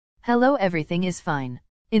Hello, everything is fine.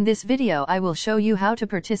 In this video I will show you how to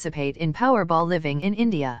participate in Powerball living in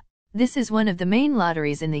India. This is one of the main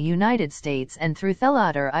lotteries in the United States, and through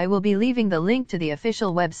Thellotter I will be leaving the link to the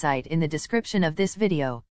official website in the description of this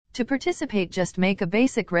video. To participate, just make a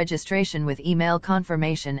basic registration with email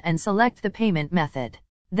confirmation and select the payment method.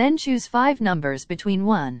 Then choose 5 numbers between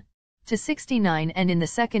 1 to 69, and in the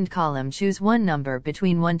second column choose one number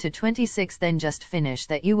between 1 to 26. Then just finish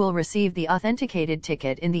that. You will receive the authenticated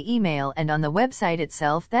ticket in the email and on the website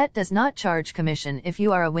itself. That does not charge commission if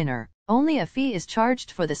you are a winner. Only a fee is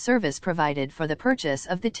charged for the service provided for the purchase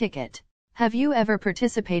of the ticket. Have you ever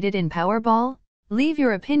participated in Powerball? Leave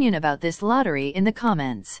your opinion about this lottery in the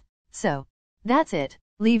comments. So, that's it.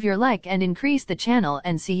 Leave your like and increase the channel,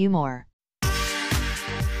 and see you more.